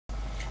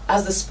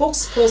as the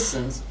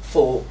spokesperson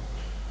for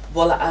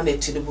Bola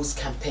Ahmed Tinubu's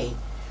campaign,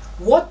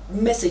 what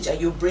message are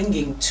you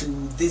bringing to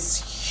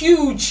this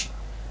huge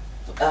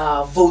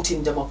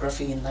voting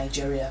demography in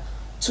Nigeria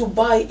to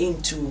buy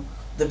into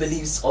the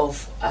beliefs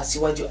of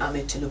Asiwaju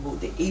Ahmed Tinubu,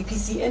 the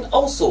APC, and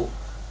also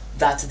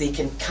that they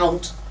can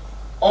count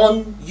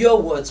on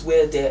your words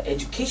where their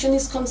education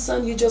is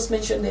concerned? You just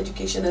mentioned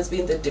education as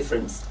being the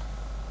difference.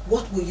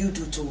 What will you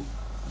do to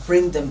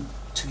bring them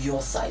to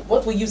your side?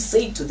 What will you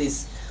say to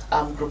this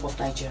group of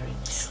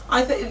Nigerians?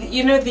 I think,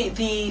 you know,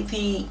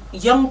 the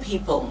young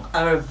people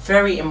are a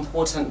very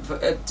important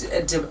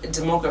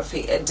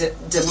demography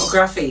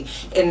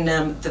in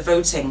the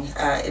voting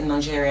in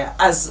Nigeria,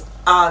 as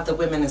are the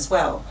women as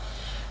well.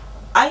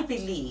 I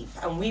believe,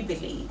 and we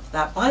believe,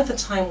 that by the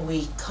time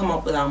we come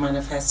up with our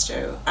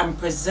manifesto and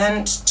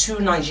present to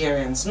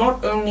Nigerians,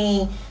 not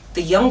only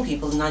the young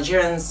people,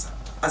 Nigerians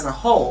as a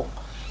whole,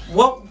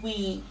 what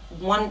we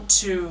want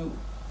to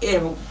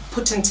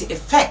put into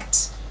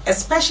effect,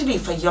 especially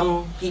for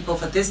young people,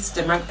 for this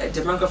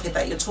demography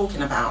that you're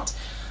talking about,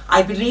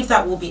 I believe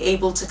that we'll be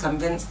able to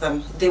convince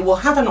them. They will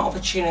have an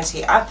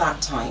opportunity at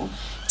that time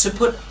to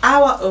put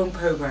our own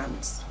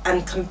programs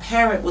and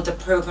compare it with the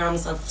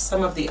programs of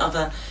some of the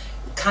other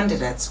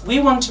candidates. We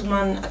want to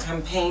run a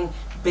campaign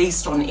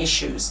based on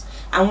issues,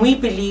 and we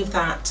believe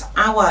that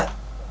our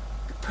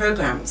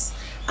programs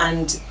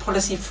and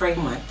policy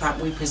framework that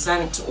we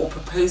present or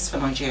propose for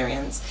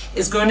Nigerians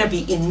is going to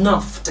be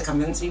enough to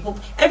convince people.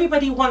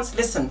 Everybody wants,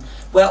 listen,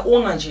 we're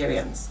all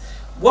Nigerians.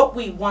 What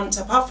we want,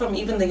 apart from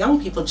even the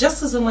young people,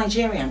 just as a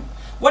Nigerian,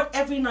 what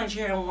every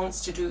Nigerian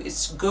wants to do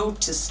is go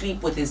to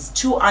sleep with his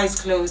 2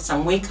 eyes closed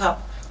and wake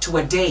up to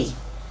a day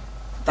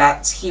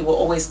that he will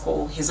always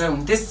call his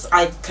own. This,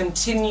 I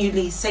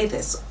continually say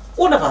this,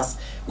 all of us,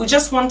 we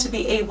just want to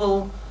be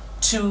able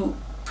to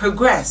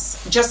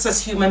progress just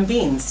as human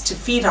beings, to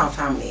feed our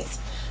families.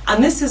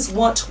 And this is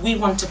what we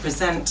want to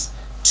present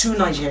to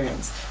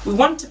Nigerians. We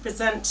want to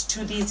present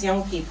to these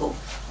young people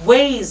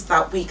ways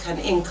that we can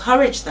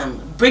encourage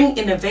them, bring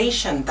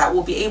innovation that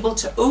will be able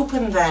to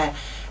open the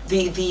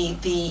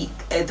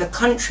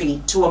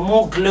country to a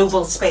more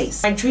global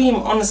space. My dream,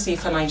 honestly,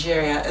 for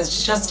Nigeria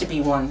is just to be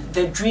one.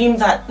 The dream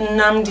that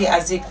Nnamdi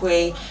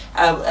Azikiwe,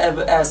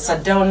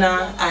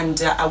 Sardauna and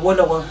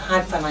Awolowo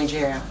had for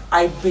Nigeria.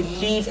 I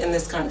believe in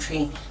this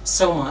country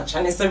so much,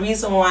 and it's the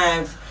reason why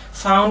I've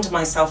found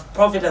myself,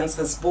 Providence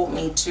has brought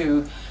me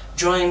to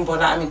join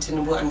Bola Ahmed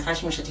Tinubu and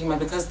Kashim Shettima,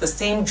 because the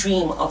same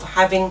dream of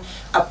having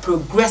a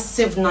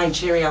progressive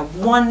Nigeria,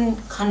 one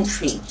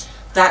country,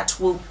 that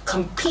will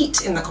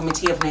compete in the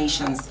Committee of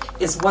Nations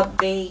is what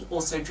they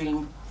also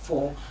dream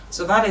for.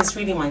 So that is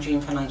really my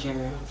dream for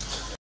Nigeria.